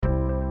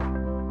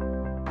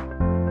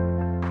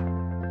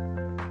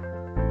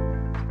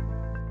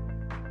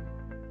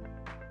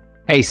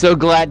Hey, so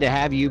glad to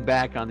have you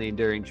back on the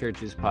Enduring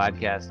Churches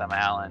podcast. I'm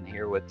Alan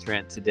here with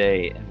Trent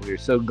today, and we're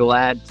so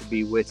glad to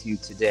be with you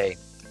today.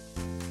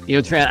 You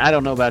know, Trent, I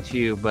don't know about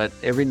you, but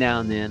every now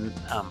and then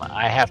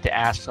I have to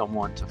ask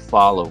someone to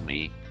follow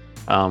me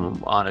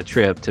on a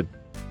trip.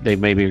 They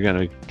maybe are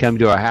going to come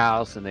to our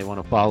house and they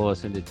want to follow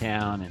us into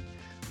town, and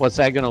what's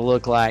that going to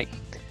look like?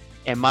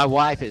 And my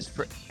wife is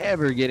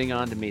forever getting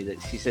on to me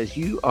that she says,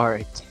 you are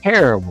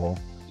terrible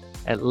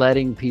at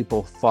letting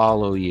people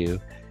follow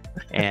you.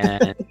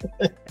 And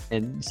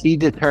she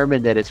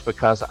determined that it's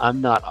because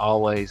I'm not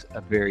always a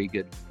very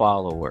good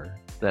follower,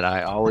 that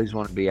I always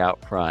want to be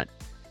out front.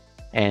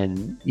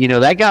 And, you know,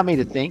 that got me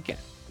to thinking,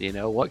 you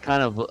know, what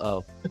kind of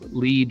a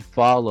lead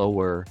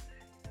follower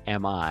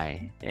am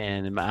I?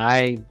 And am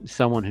I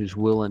someone who's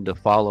willing to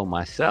follow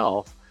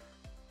myself?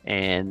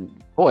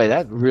 And boy,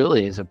 that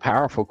really is a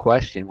powerful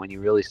question when you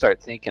really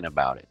start thinking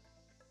about it.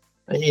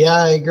 Yeah,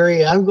 I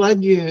agree. I'm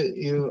glad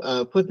you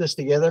put this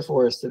together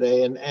for us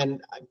today.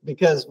 And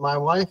because my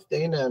wife,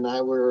 Dana, and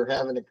I were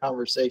having a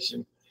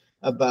conversation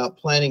about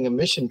planning a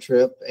mission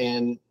trip,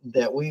 and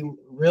that we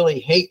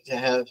really hate to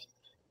have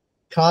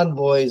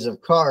convoys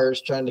of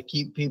cars trying to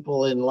keep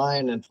people in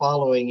line and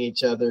following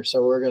each other.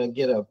 So we're going to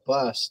get a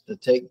bus to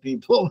take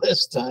people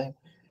this time.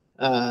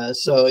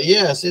 So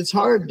yes, it's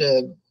hard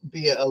to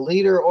be a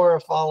leader or a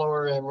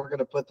follower, and we're going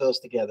to put those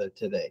together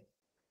today.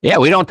 Yeah,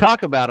 we don't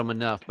talk about them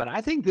enough, but I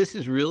think this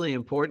is really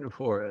important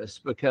for us,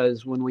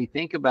 because when we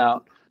think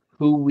about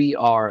who we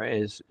are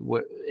as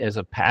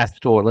a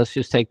pastor, let's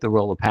just take the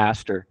role of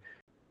pastor.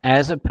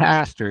 As a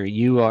pastor,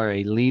 you are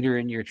a leader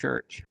in your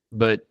church,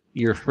 but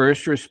your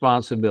first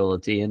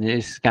responsibility, and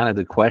this is kind of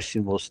the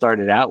question we'll start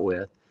it out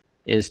with,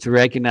 is to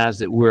recognize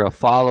that we're a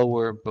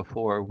follower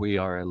before we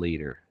are a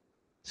leader.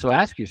 So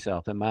ask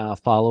yourself, am I a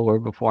follower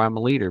before I'm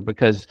a leader?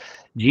 Because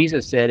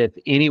Jesus said, if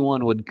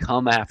anyone would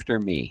come after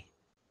me,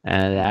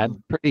 and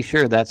I'm pretty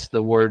sure that's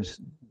the words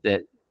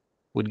that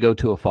would go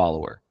to a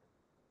follower.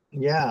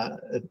 Yeah.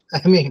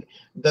 I mean,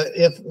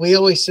 if we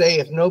always say,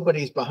 if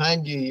nobody's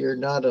behind you, you're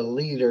not a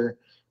leader.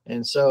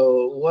 And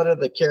so what are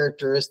the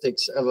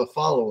characteristics of a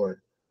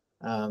follower?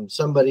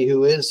 Somebody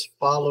who is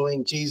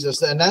following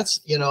Jesus. And that's,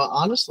 you know,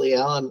 honestly,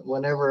 Alan,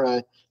 whenever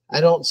I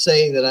don't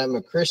say that I'm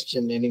a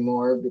Christian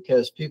anymore,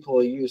 because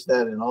people use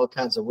that in all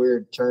kinds of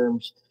weird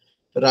terms,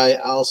 but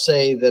I'll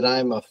say that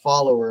I'm a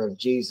follower of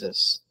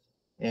Jesus.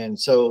 And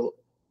so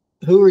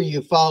who are you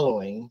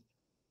following?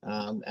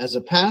 As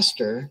a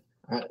pastor,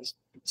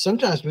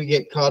 sometimes we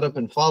get caught up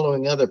in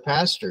following other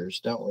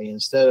pastors, don't we?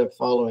 Instead of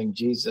following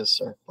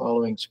Jesus or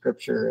following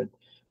scripture,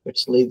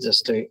 which leads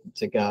us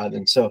to God.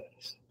 And so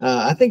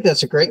I think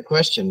that's a great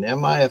question.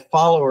 Am I a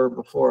follower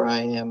before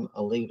I am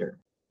a leader?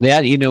 Yeah,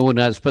 you know, when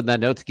I was putting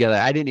that note together,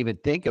 I didn't even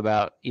think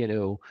about, you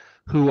know,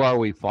 who are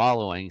we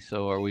following?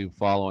 So are we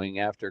following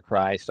after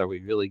Christ? Are we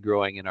really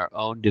growing in our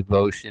own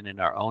devotion and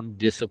our own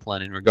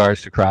discipline in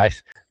regards to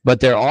Christ? But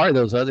there are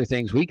those other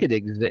things we could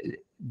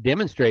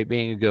demonstrate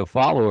being a good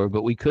follower,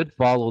 but we could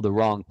follow the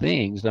wrong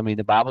things. I mean,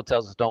 the Bible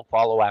tells us don't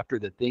follow after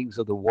the things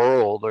of the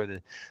world or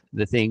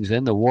the things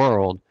in the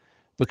world,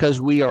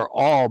 because we are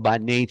all by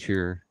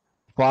nature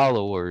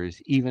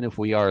followers. Even if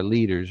we are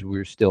leaders,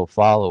 we're still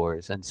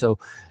followers. And so,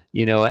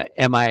 you know,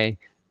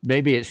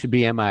 maybe it should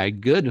be, am I a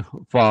good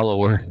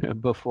follower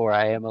before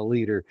I am a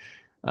leader?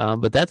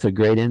 But that's a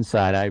great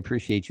insight. I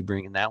appreciate you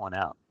bringing that one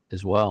out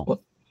as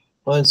well.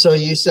 Well, and so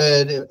you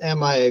said,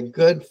 am I a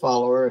good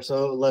follower?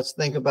 So let's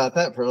think about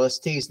that let's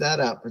tease that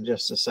out for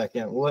just a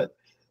second. What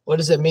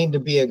does it mean to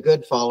be a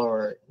good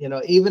follower? You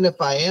know, even if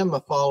I am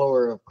a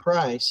follower of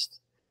Christ,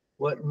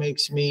 what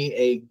makes me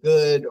a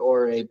good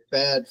or a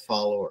bad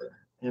follower?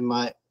 Am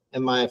I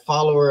a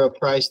follower of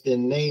Christ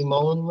in name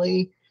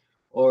only?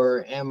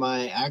 Or am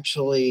I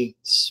actually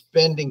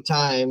spending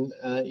time,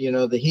 you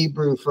know, the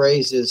Hebrew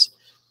phrase is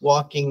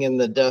walking in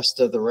the dust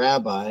of the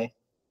rabbi.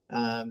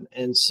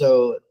 And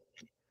so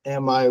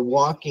am I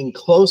walking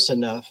close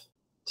enough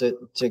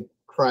to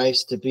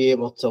Christ to be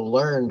able to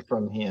learn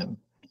from him?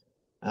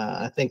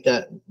 I think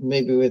that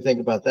maybe we think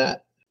about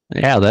that.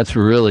 Yeah, that's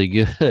really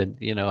good.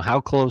 You know, how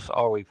close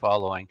are we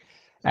following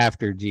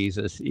after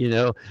Jesus? You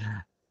know,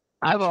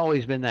 I've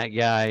always been that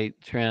guy,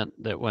 Trent,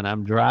 that when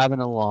I'm driving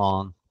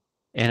along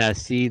and I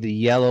see the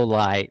yellow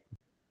light,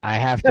 I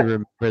have to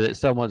remember that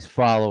someone's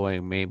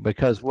following me,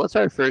 because what's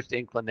our first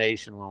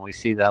inclination when we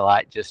see that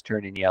light just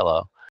turning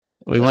yellow?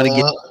 We want to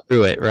get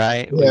through it,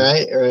 right?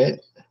 Right.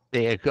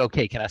 Think,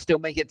 okay, can I still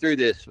make it through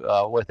this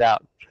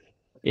without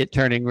it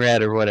turning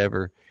red or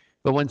whatever?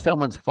 But when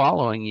someone's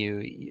following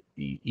you,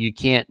 you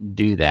can't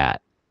do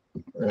that.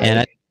 Right.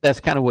 And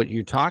that's kind of what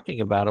you're talking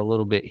about a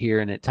little bit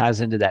here, and it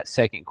ties into that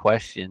second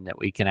question that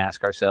we can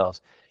ask ourselves.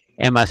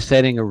 Am I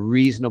setting a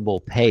reasonable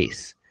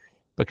pace?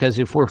 Because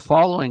if we're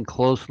following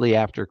closely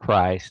after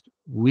Christ,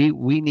 we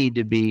need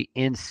to be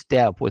in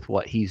step with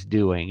what he's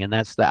doing. And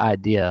that's the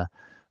idea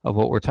of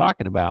what we're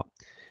talking about.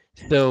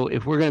 So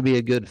if we're going to be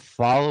a good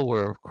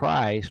follower of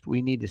Christ,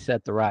 we need to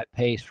set the right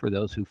pace for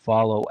those who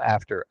follow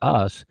after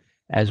us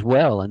as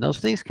well. And those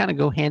things kind of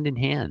go hand in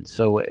hand.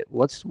 So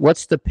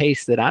what's the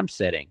pace that I'm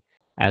setting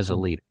as a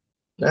leader?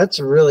 That's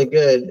really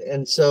good.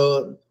 And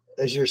so,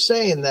 as you're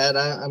saying that,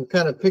 I'm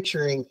kind of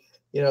picturing,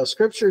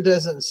 Scripture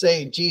doesn't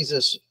say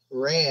Jesus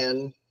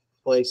ran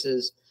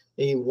places;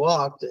 he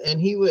walked, and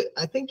he would.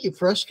 I think he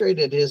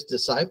frustrated his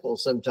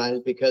disciples sometimes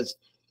because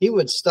he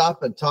would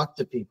stop and talk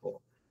to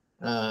people.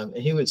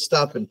 He would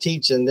stop and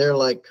teach, and they're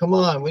like, "Come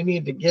on, we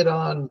need to get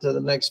on to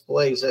the next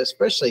place."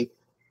 Especially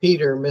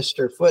Peter,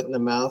 Mr. Foot in the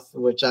Mouth,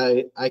 which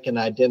I can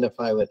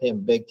identify with him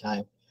big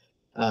time.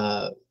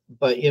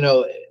 But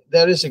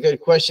that is a good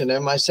question.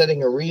 Am I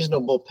setting a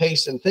reasonable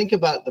pace? And think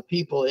about the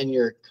people in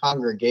your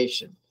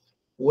congregation.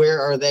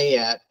 Where are they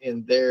at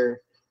in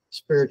their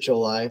spiritual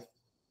life?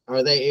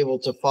 Are they able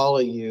to follow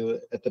you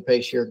at the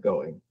pace you're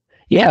going?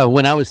 Yeah,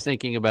 when I was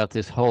thinking about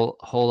this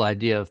whole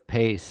idea of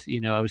pace,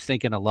 I was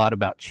thinking a lot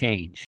about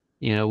change.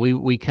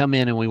 We come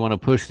in and we want to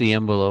push the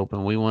envelope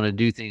and we want to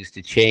do things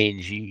to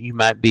change. You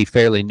might be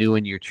fairly new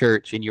in your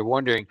church and you're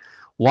wondering,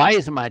 why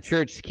isn't my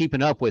church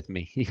keeping up with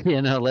me?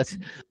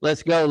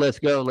 Let's go.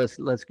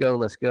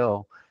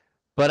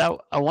 But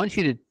I want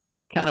you to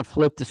kind of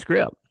flip the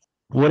script.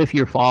 What if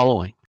you're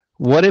following?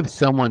 What if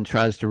someone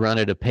tries to run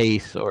at a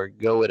pace or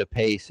go at a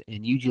pace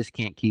and you just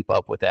can't keep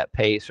up with that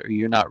pace, or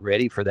you're not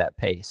ready for that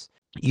pace?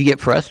 You get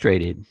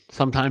frustrated.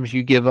 Sometimes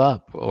you give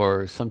up,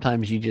 or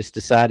sometimes you just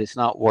decide it's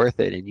not worth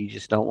it and you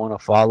just don't want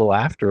to follow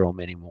after them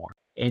anymore.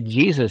 And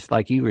Jesus,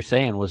 like you were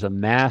saying, was a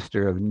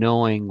master of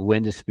knowing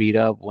when to speed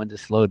up, when to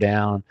slow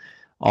down,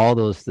 all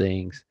those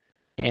things.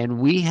 And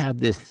we have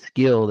this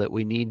skill that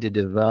we need to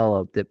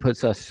develop that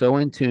puts us so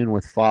in tune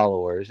with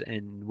followers,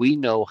 and we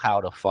know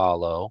how to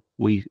follow.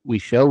 We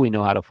show we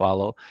know how to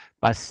follow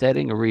by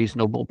setting a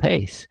reasonable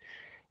pace.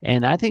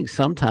 And I think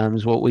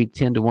sometimes what we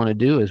tend to want to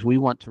do is we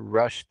want to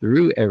rush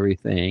through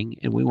everything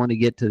and we want to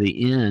get to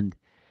the end,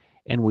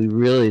 and we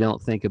really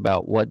don't think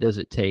about what does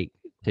it take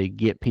to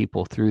get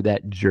people through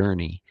that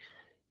journey.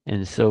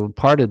 And so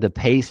part of the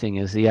pacing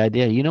is the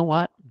idea, you know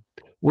what?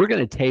 We're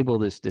going to table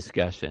this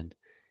discussion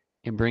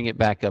and bring it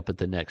back up at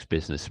the next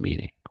business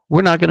meeting.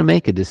 We're not going to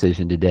make a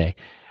decision today.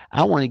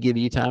 I want to give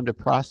you time to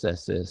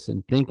process this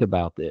and think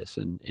about this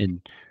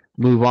and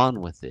move on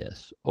with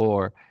this.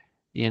 Or,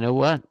 you know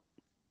what?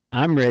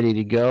 I'm ready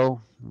to go,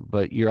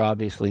 but you're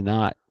obviously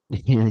not.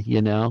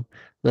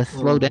 Let's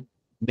slow down.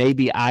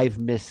 Maybe I've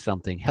missed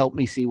something. Help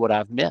me see what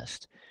I've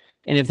missed.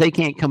 And if they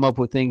can't come up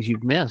with things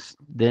you've missed,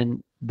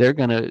 then they're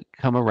going to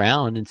come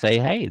around and say,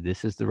 hey,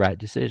 this is the right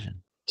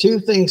decision. Two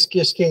things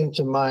just came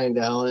to mind,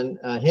 Alan.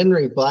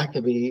 Henry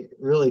Blackaby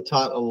really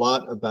taught a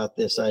lot about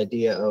this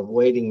idea of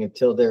waiting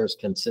until there's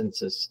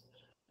consensus.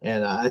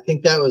 And I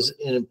think that was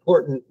an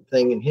important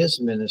thing in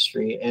his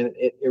ministry. And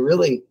it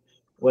really,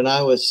 when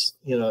I was,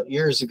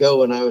 years ago,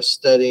 when I was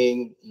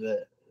studying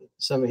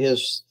some of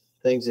his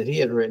things that he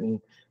had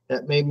written,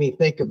 that made me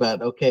think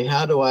about, okay,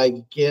 how do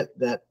I get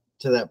that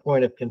to that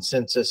point of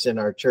consensus in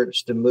our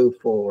church to move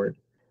forward?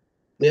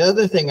 The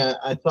other thing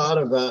I thought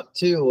about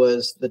too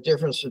was the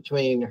difference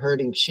between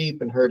herding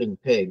sheep and herding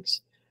pigs.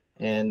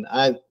 And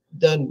I've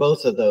done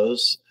both of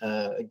those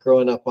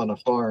growing up on a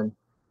farm.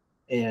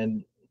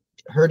 And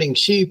herding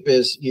sheep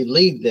is you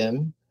lead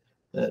them,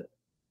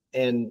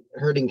 and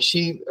herding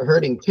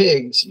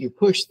pigs, you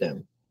push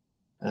them.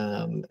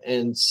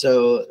 And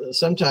so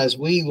sometimes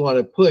we want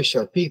to push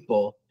our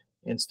people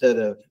instead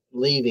of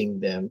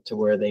leading them to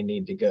where they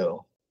need to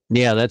go.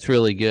 Yeah, that's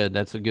really good.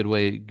 That's a good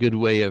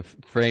way of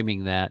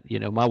framing that.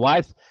 My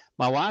wife's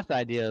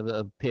idea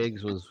of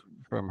pigs was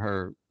from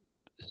her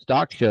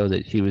stock show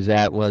that she was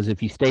at, was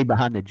if you stay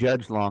behind the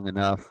judge long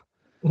enough,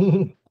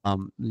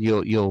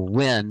 you'll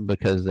win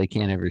because they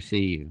can't ever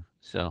see you.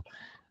 So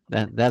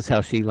that's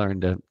how she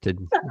learned to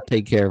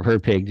take care of her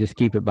pig. Just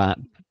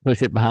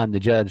push it behind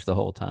the judge the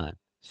whole time.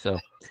 So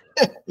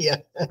yeah.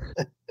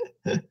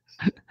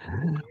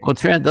 Well,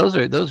 Trent, those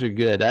are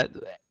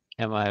good.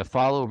 Am I a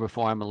follower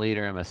before I'm a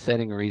leader? Am I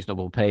setting a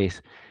reasonable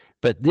pace?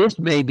 But this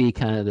may be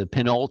kind of the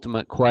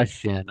penultimate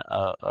question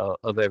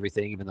of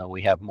everything, even though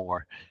we have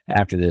more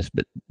after this.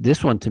 But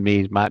this one to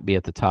me might be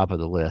at the top of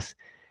the list.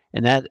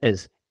 And that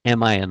is,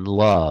 am I in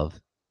love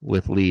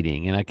with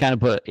leading? And I kind of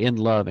put in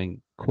love in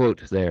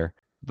quotes there.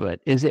 But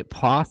is it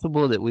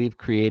possible that we've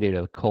created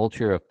a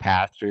culture of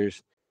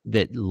pastors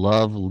that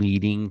love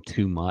leading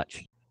too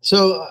much?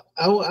 So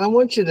I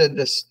want you to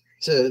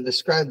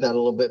describe that a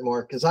little bit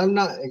more, because I'm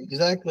not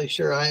exactly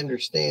sure I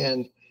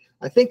understand.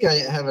 I think I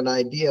have an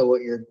idea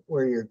where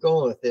you're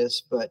going with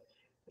this, but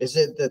is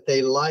it that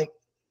they like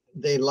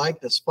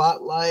the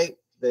spotlight,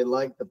 they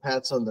like the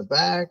pats on the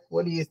back?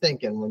 What are you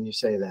thinking when you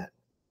say that?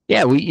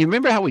 Yeah, you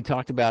remember how we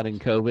talked about in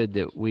COVID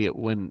that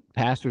when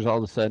pastors all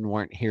of a sudden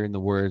weren't hearing the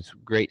words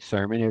 "great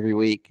sermon" every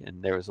week,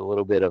 and there was a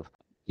little bit of,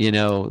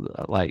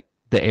 like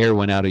the air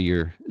went out of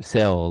your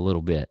cell a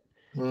little bit.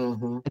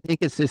 Mm-hmm. I think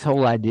it's this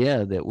whole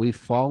idea that we've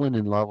fallen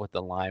in love with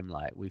the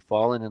limelight. We've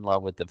fallen in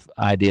love with the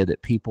idea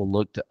that people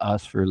look to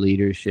us for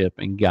leadership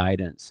and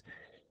guidance.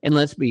 And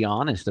let's be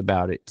honest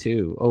about it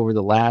too. Over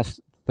the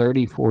last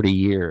 30, 40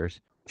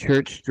 years,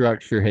 church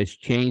structure has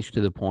changed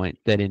to the point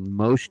that in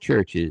most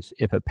churches,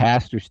 if a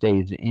pastor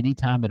stays any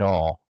time at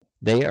all,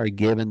 they are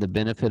given the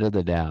benefit of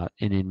the doubt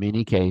and in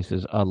many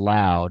cases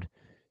allowed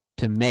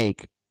to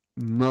make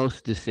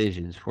most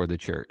decisions for the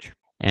church.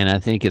 And I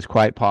think it's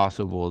quite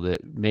possible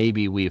that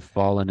maybe we've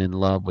fallen in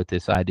love with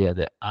this idea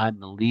that I'm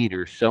the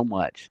leader so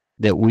much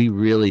that we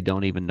really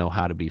don't even know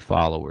how to be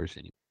followers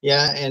anymore.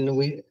 Yeah,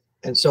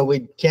 and so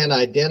we can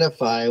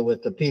identify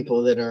with the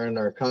people that are in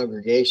our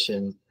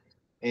congregation,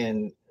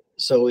 and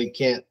so we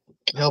can't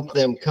help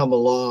them come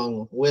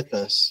along with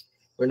us.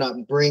 We're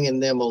not bringing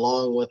them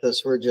along with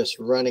us. We're just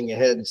running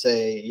ahead and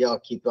say, "Y'all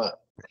keep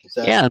up." Is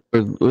that? Yeah,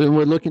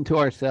 we're looking to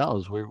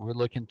ourselves. We're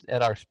looking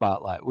at our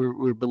spotlight.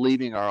 We're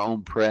believing our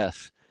own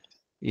press.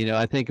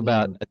 I think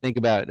about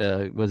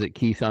was it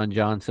Keithon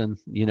Johnson?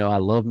 I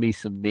love me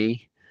some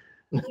me.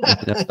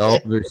 The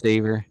old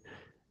receiver.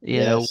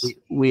 Yes.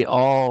 We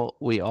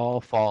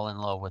all fall in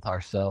love with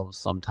ourselves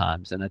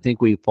sometimes, and I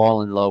think we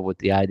fall in love with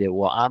the idea.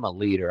 Well, I'm a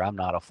leader. I'm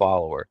not a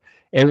follower.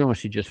 Everyone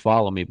should just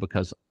follow me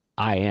because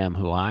I am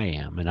who I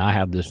am, and I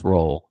have this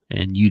role,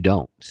 and you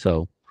don't.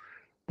 So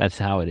that's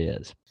how it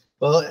is.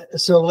 Well,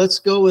 so let's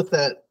go with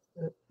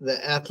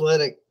the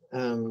athletic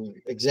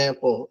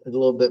example a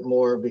little bit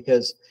more,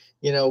 because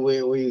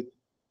we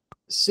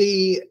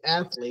see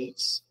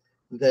athletes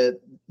that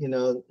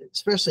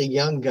especially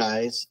young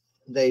guys,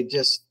 they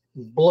just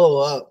blow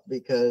up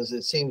because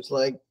it seems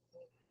like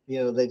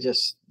they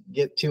just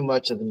get too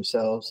much of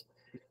themselves.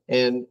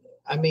 And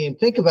I mean,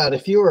 think about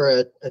if you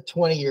were a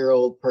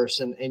 20-year-old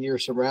person and you're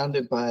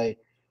surrounded by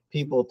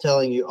people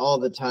telling you all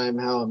the time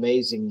how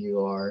amazing you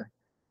are,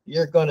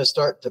 you're going to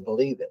start to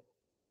believe it.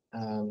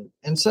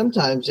 And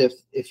sometimes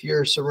if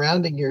you're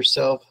surrounding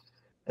yourself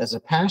as a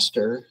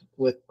pastor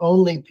with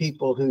only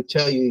people who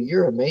tell you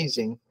you're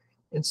amazing,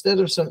 instead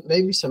of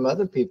some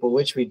other people,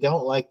 which we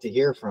don't like to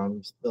hear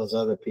from, those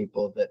other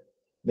people that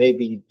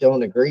maybe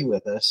don't agree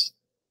with us,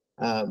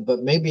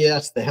 but maybe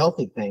that's the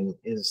healthy thing,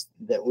 is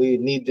that we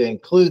need to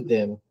include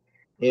them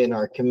in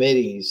our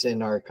committees,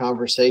 in our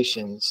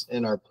conversations,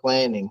 in our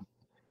planning,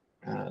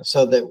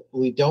 so that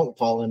we don't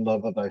fall in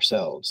love with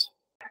ourselves.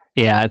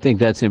 Yeah, I think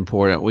that's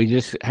important. We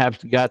just have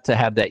got to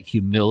have that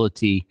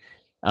humility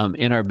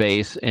in our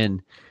base.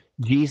 And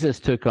Jesus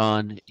took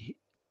on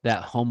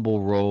that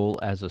humble role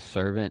as a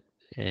servant,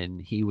 and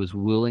he was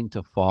willing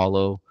to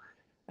follow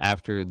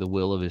after the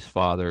will of his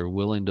Father,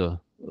 willing to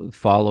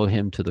follow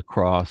him to the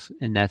cross.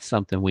 And that's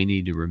something we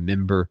need to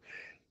remember,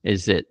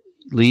 is that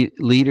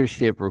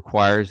leadership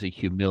requires a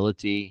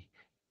humility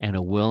and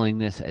a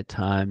willingness at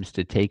times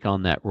to take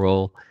on that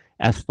role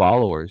as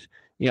followers.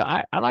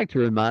 I like to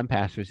remind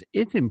pastors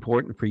it's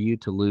important for you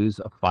to lose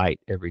a fight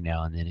every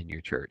now and then in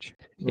your church.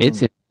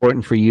 It's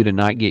important for you to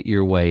not get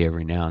your way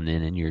every now and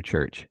then in your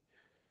church,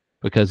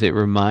 because it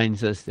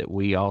reminds us that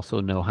we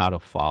also know how to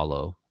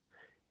follow.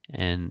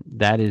 And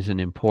that is an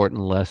important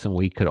lesson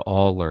we could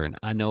all learn.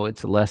 I know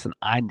it's a lesson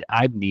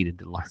I've needed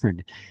to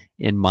learn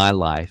in my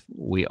life.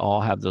 We all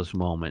have those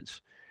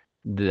moments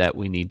that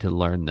we need to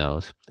learn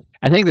those.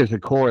 I think there's a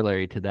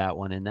corollary to that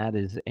one, and that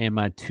is, am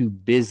I too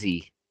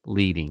busy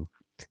leading?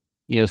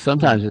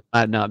 Sometimes it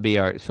might not be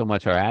so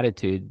much our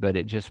attitude, but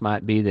it just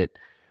might be that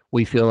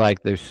we feel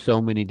like there's so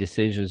many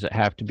decisions that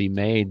have to be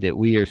made that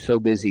we are so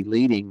busy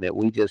leading that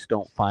we just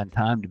don't find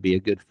time to be a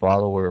good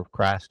follower of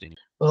Christ anymore.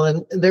 Well,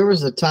 and there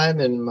was a time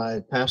in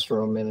my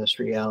pastoral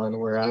ministry, Alan,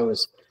 where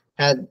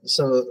had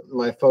some of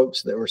my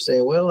folks that were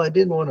saying, "Well, I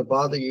didn't want to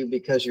bother you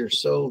because you're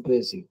so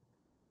busy."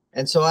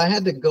 And so I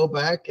had to go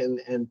back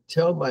and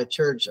tell my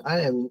church, I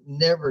am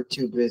never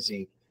too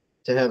busy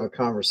to have a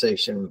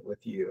conversation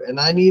with you. And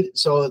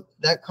so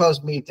that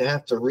caused me to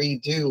have to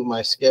redo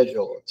my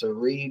schedule, to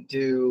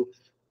redo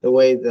the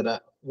way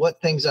that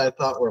what things I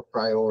thought were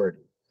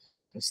priority,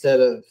 instead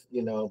of,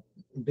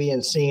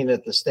 being seen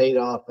at the state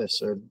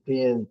office or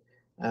being,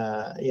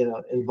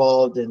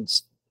 involved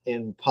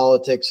in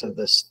politics of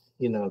this,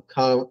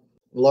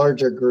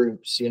 larger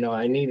groups.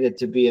 I needed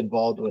to be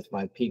involved with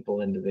my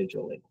people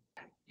individually.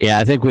 Yeah,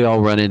 I think we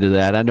all run into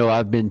that. I know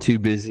I've been too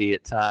busy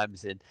at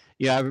times, and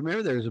I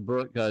remember there was a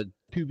book,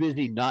 "Too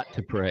Busy Not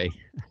to Pray."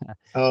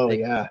 Oh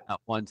yeah.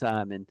 One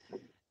time, and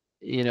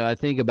I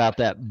think about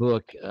that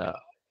book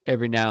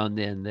every now and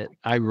then, that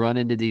I run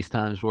into these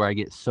times where I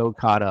get so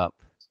caught up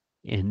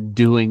in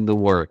doing the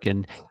work,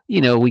 and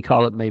we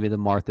call it maybe the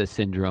Martha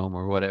syndrome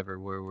or whatever,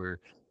 where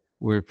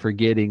we're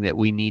forgetting that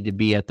we need to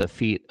be at the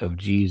feet of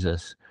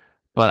Jesus.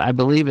 But I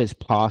believe it's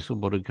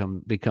possible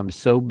to become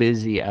so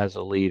busy as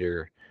a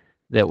leader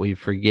that we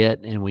forget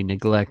and we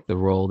neglect the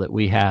role that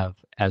we have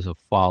as a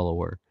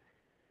follower.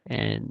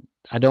 And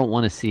I don't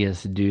want to see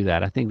us do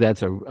that. I think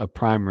that's a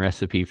prime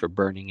recipe for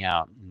burning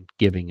out and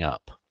giving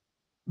up.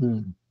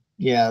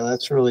 Yeah,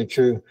 that's really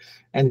true.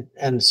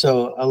 And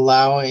so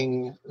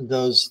allowing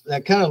those,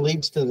 that kind of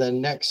leads to the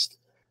next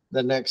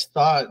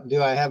thought.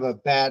 Do I have a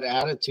bad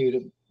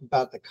attitude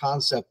about the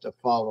concept of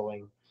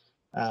following?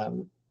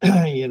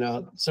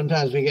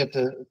 Sometimes we get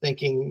to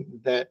thinking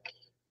that,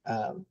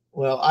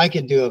 well, I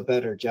could do a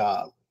better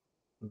job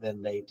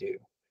than they do.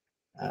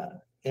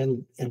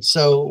 And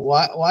so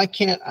why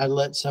can't I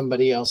let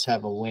somebody else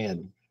have a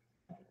win?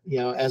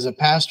 As a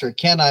pastor,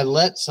 can I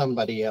let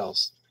somebody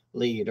else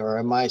lead, or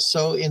am I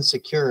so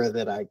insecure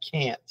that I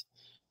can't?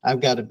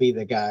 I've got to be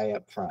the guy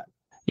up front.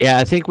 Yeah,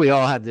 I think we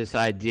all have this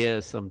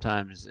idea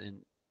sometimes, and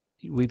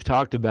we've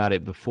talked about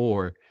it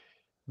before,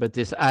 but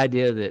this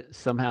idea that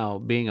somehow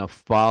being a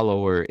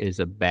follower is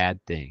a bad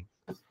thing.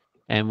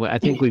 And I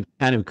think we've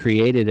kind of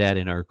created that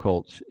in our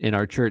culture, in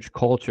our church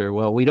culture.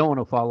 Well, we don't want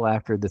to follow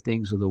after the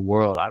things of the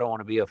world. I don't want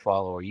to be a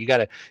follower. You got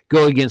to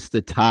go against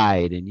the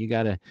tide, and you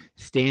got to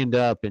stand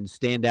up and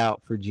stand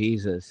out for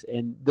Jesus.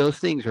 And those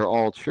things are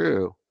all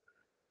true.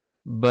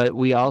 But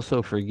we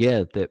also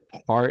forget that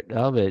part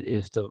of it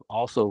is to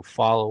also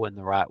follow in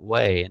the right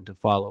way and to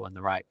follow in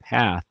the right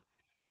path.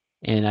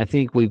 And I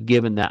think we've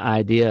given the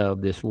idea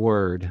of this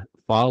word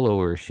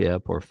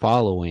followership or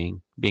following,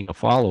 being a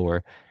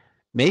follower,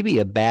 maybe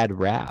a bad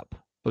rap,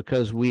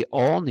 because we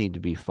all need to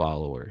be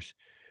followers.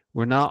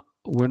 We're not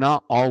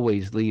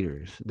always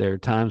leaders. There are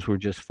times we're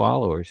just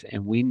followers,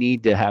 and we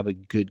need to have a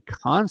good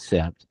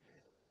concept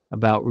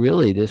about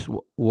really this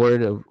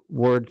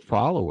word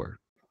follower.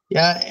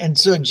 Yeah, and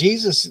so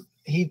Jesus,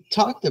 he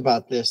talked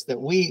about this, that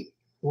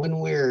when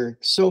we're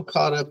so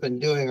caught up in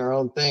doing our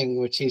own thing,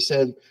 which he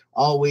said,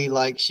 all we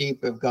like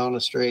sheep have gone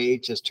astray,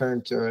 each has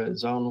turned to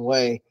his own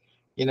way.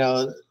 You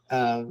know,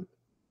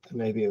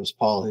 maybe it was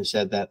Paul who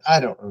said that. I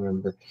don't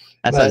remember.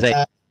 That's but,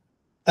 Isaiah.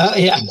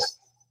 Yeah,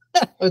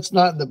 it's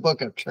not in the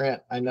book of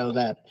Trent. I know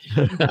that.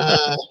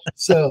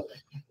 So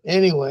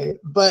anyway,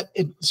 but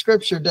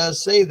Scripture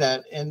does say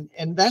that, and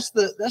that's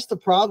the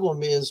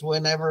problem is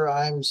whenever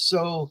I'm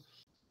so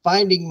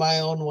finding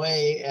my own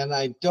way and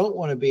I don't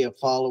want to be a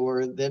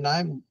follower, then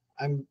I'm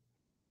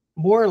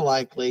more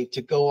likely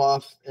to go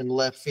off in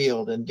left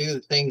field and do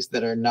things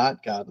that are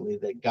not godly,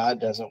 that God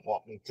doesn't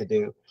want me to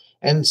do.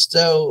 And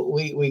so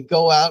we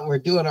go out and we're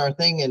doing our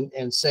thing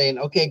and saying,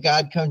 okay,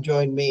 God, come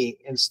join me,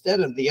 instead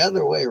of the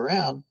other way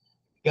around.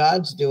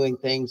 God's doing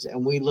things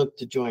and we look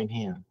to join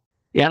him.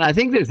 Yeah, and I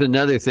think there's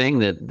another thing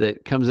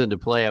that comes into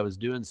play. I was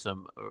doing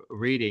some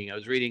reading. I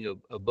was reading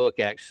a book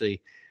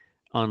actually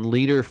on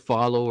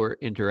leader-follower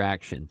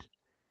interaction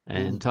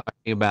and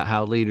talking about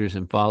how leaders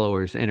and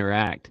followers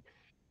interact.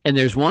 And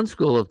there's one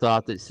school of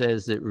thought that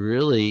says that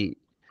really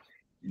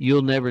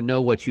you'll never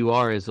know what you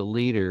are as a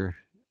leader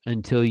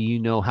until you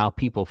know how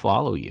people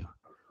follow you.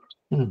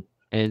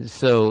 And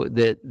so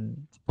that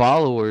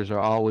followers are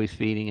always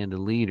feeding into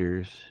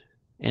leaders,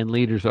 and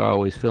leaders are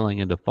always filling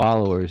into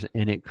followers,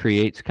 and it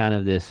creates kind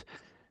of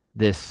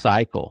this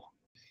cycle.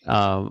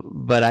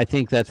 But I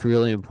think that's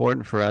really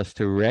important for us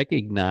to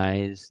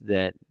recognize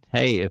that,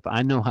 hey, if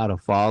I know how to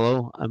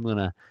follow, I'm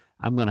gonna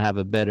have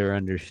a better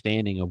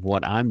understanding of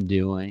what I'm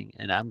doing,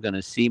 and I'm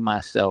gonna see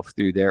myself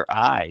through their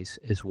eyes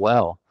as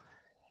well.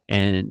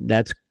 And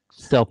that's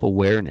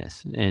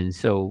self-awareness. And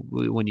so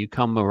when you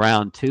come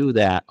around to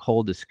that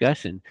whole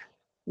discussion,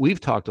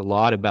 we've talked a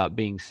lot about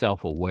being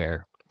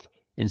self-aware.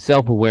 And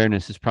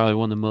self-awareness is probably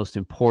one of the most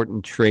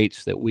important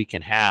traits that we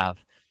can have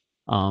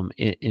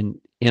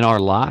in our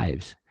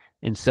lives.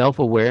 And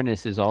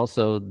self-awareness is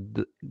also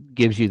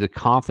gives you the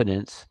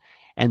confidence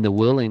and the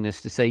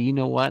willingness to say, you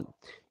know what,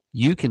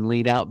 you can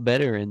lead out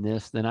better in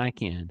this than I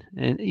can.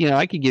 And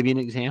I could give you an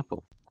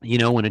example.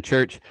 When a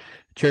church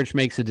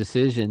makes a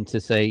decision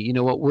to say, you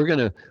know what, we're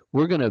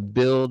gonna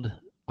build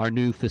our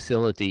new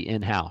facility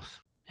in-house.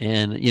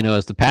 And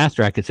as the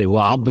pastor, I could say,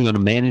 well, I'm going to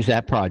manage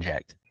that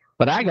project.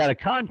 But I got a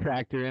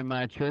contractor in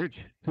my church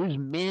who's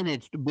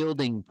managed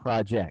building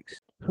projects.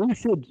 Who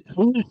should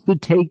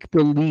take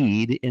the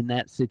lead in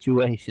that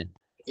situation?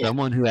 Yeah.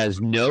 Someone who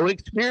has no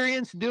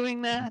experience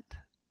doing that,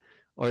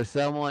 or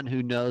someone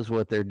who knows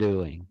what they're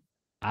doing?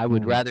 I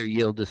would rather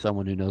yield to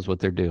someone who knows what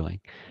they're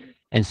doing.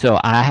 And so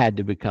I had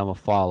to become a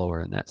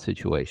follower in that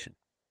situation.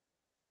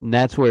 And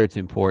that's where it's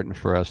important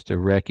for us to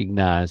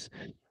recognize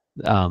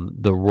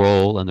the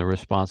role and the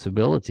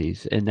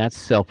responsibilities, and that's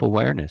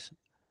self-awareness.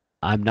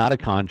 I'm not a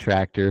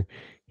contractor.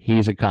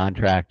 He's a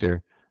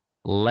contractor.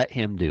 Let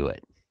him do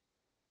it.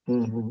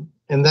 Mm-hmm.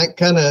 And that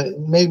kind of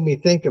made me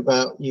think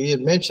about, you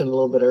had mentioned a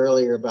little bit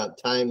earlier about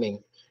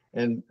timing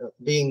and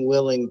being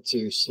willing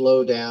to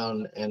slow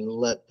down and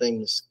let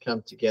things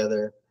come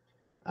together.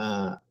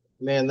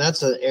 Man,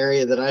 that's an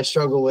area that I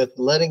struggle with,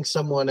 letting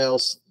someone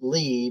else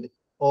lead,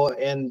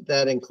 and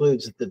that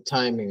includes the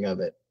timing of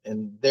it.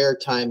 And their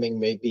timing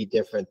may be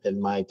different than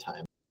my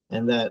time.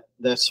 And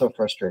that's so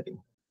frustrating.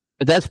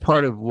 But that's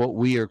part of what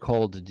we are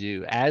called to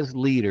do. As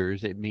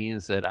leaders, it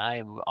means that I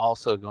am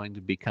also going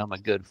to become a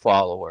good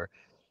follower.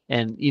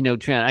 And,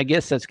 Trent, I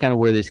guess that's kind of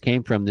where this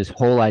came from, this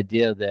whole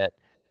idea that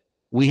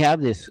we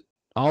have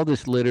all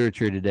this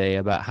literature today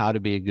about how to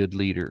be a good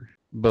leader.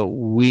 But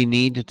we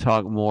need to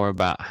talk more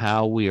about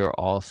how we are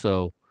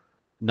also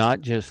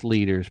not just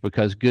leaders,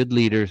 because good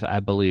leaders,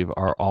 I believe,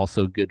 are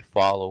also good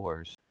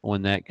followers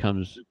when that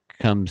comes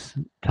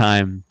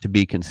time to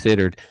be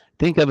considered.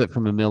 Think of it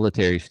from a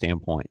military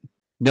standpoint.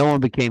 No one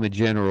became a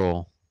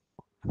general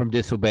from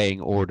disobeying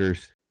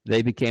orders.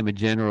 They became a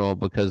general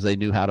because they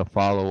knew how to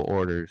follow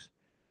orders,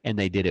 and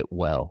they did it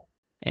well.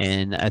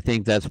 And I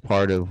think that's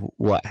part of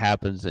what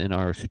happens in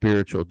our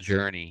spiritual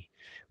journey.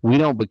 We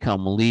don't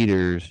become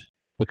leaders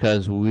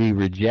because we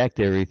reject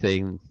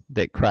everything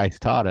that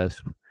Christ taught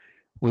us.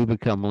 We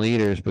become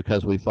leaders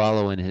because we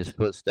follow in his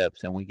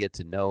footsteps and we get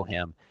to know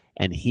him,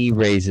 and he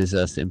raises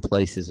us and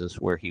places us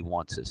where he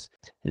wants us.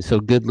 And so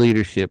good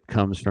leadership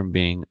comes from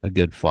being a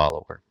good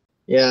follower.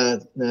 Yeah,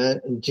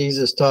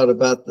 Jesus taught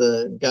about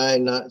the guy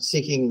not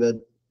seeking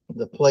the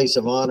place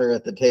of honor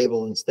at the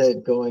table,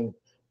 instead going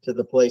to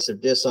the place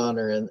of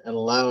dishonor and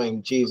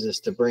allowing Jesus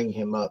to bring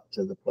him up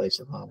to the place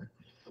of honor.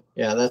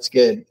 Yeah, that's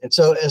good. And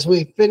so as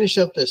we finish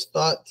up this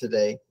thought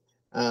today,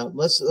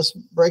 let's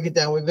break it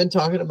down. We've been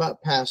talking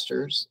about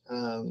pastors.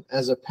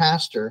 As a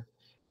pastor,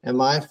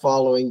 am I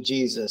following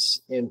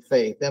Jesus in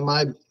faith? Am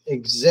I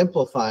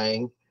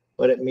exemplifying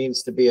what it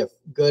means to be a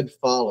good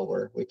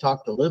follower? We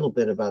talked a little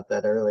bit about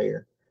that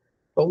earlier.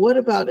 But what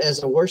about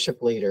as a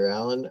worship leader,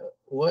 Alan?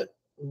 What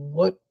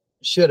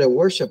should a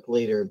worship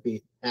leader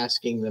be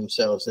asking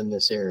themselves in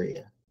this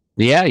area?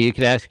 Yeah, you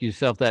could ask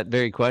yourself that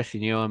very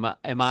question.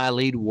 Am I a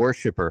lead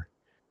worshiper?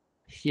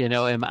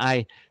 Am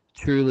I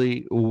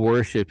truly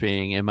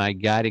worshiping? Am I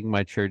guiding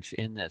my church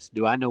in this?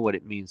 Do I know what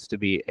it means to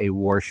be a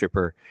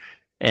worshiper?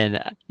 And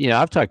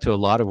I've talked to a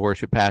lot of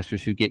worship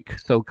pastors who get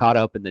so caught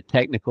up in the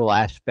technical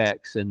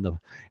aspects and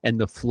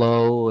the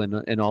flow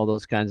and all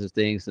those kinds of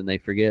things, and they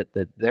forget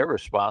that their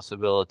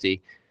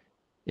responsibility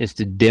is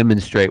to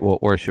demonstrate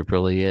what worship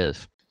really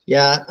is.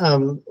 Yeah,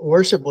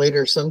 worship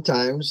leaders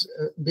sometimes,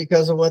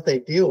 because of what they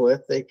deal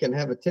with, they can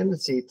have a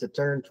tendency to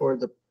turn toward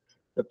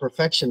the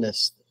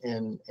perfectionist,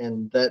 and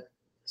that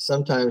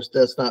sometimes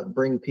does not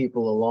bring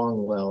people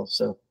along well.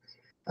 So,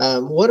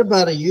 what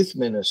about a youth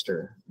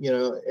minister?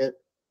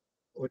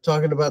 We're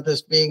talking about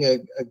this being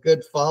a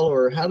good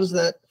follower. How does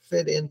that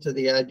fit into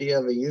the idea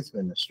of a youth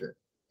minister?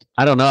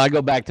 I don't know. I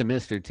go back to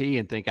Mr. T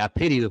and think, I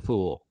pity the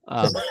fool.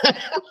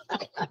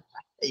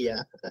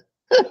 Yeah.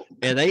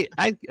 And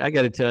I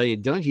got to tell you,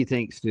 don't you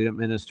think student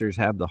ministers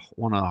have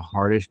one of the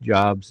hardest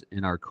jobs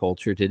in our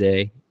culture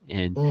today?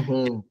 And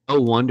no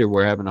wonder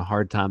we're having a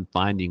hard time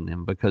finding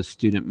them, because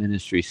student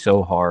ministry is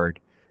so hard.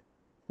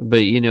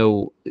 But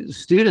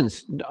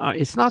students,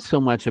 it's not so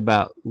much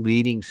about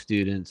leading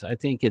students. I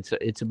think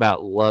it's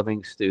about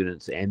loving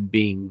students and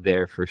being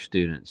there for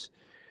students.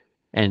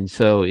 And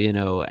so,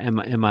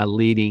 am I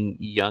leading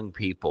young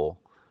people,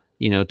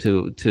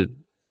 to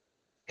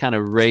kind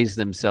of raise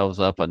themselves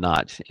up a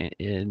notch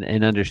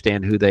and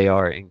understand who they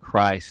are in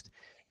Christ?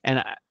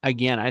 And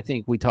again, I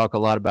think we talk a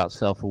lot about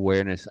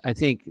self-awareness. I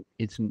think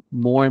it's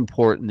more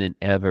important than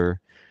ever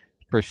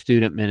for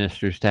student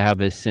ministers to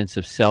have a sense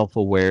of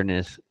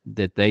self-awareness,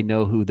 that they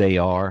know who they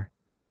are,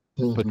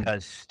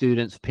 because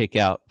students pick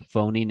out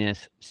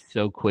phoniness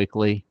so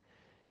quickly.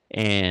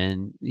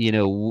 And,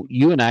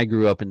 you and I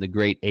grew up in the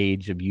great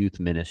age of youth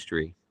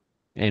ministry,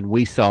 and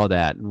we saw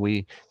that. And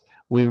we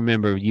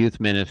remember youth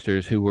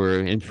ministers who were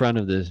in front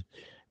of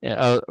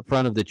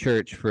the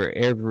church for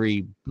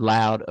every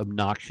loud,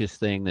 obnoxious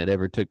thing that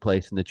ever took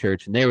place in the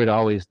church. And they were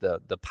always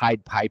the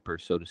Pied Piper,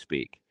 so to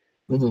speak.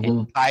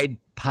 And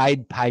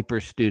Pied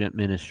Piper student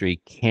ministry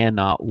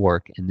cannot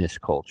work in this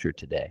culture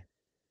today.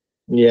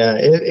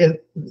 Yeah,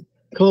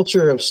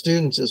 culture of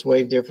students is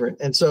way different.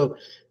 And so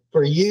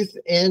for youth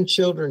and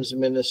children's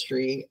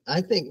ministry, I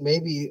think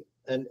maybe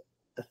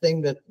a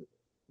thing that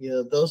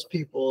those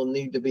people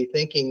need to be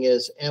thinking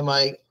is, am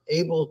I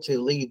able to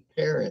lead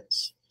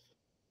parents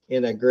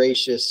in a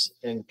gracious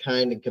and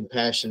kind and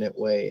compassionate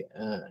way?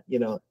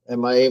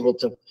 Am I able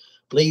to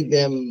lead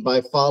them by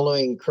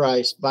following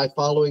Christ, by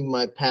following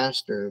my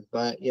pastor,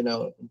 by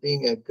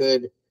being a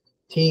good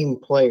team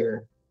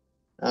player?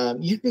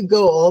 You could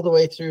go all the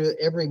way through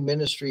every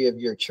ministry of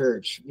your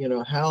church.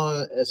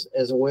 How,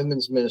 as a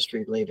women's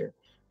ministry leader,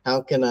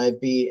 how can I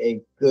be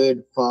a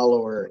good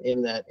follower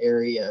in that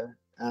area?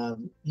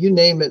 You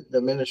name it, the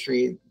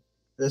ministry.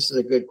 This is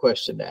a good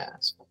question to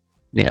ask.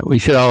 Yeah, we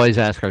should always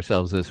ask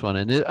ourselves this one,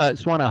 and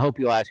it's one I hope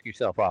you'll ask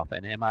yourself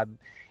often. Am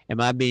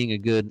I being a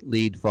good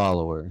lead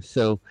follower?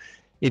 So,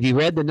 if you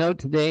read the note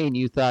today and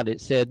you thought it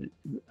said,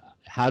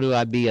 how do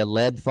I be a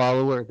led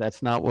follower?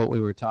 That's not what we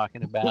were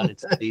talking about.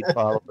 It's a lead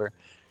follower.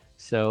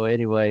 So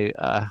anyway,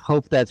 I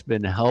hope that's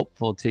been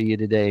helpful to you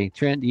today.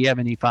 Trent, do you have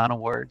any final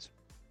words?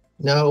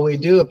 No, we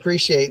do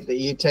appreciate that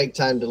you take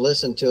time to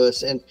listen to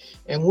us. And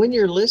when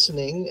you're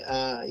listening,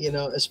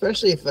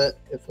 especially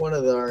if one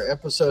of our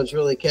episodes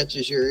really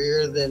catches your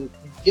ear, then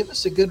give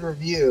us a good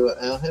review.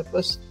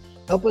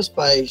 Help us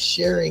by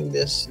sharing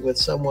this with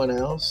someone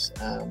else.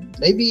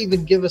 Maybe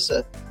even give us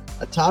a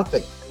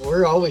topic.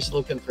 We're always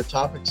looking for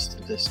topics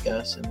to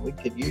discuss, and we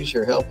could use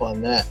your help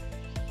on that.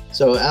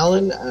 So,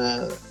 Alan,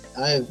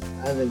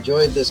 I've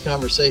enjoyed this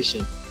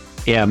conversation.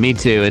 Yeah, me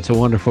too. It's a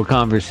wonderful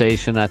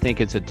conversation. I think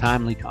it's a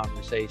timely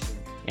conversation,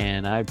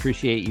 and I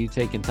appreciate you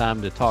taking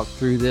time to talk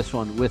through this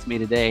one with me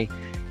today.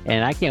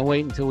 And I can't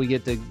wait until we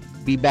get to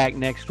be back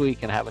next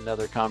week and have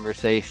another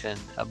conversation.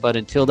 But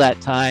until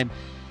that time,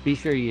 be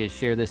sure you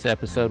share this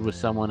episode with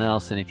someone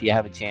else. And if you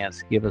have a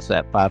chance, give us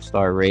that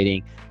 5-star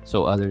rating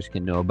so others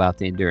can know about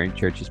the Enduring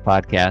Churches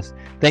podcast.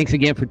 Thanks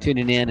again for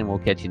tuning in, and we'll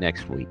catch you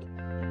next week.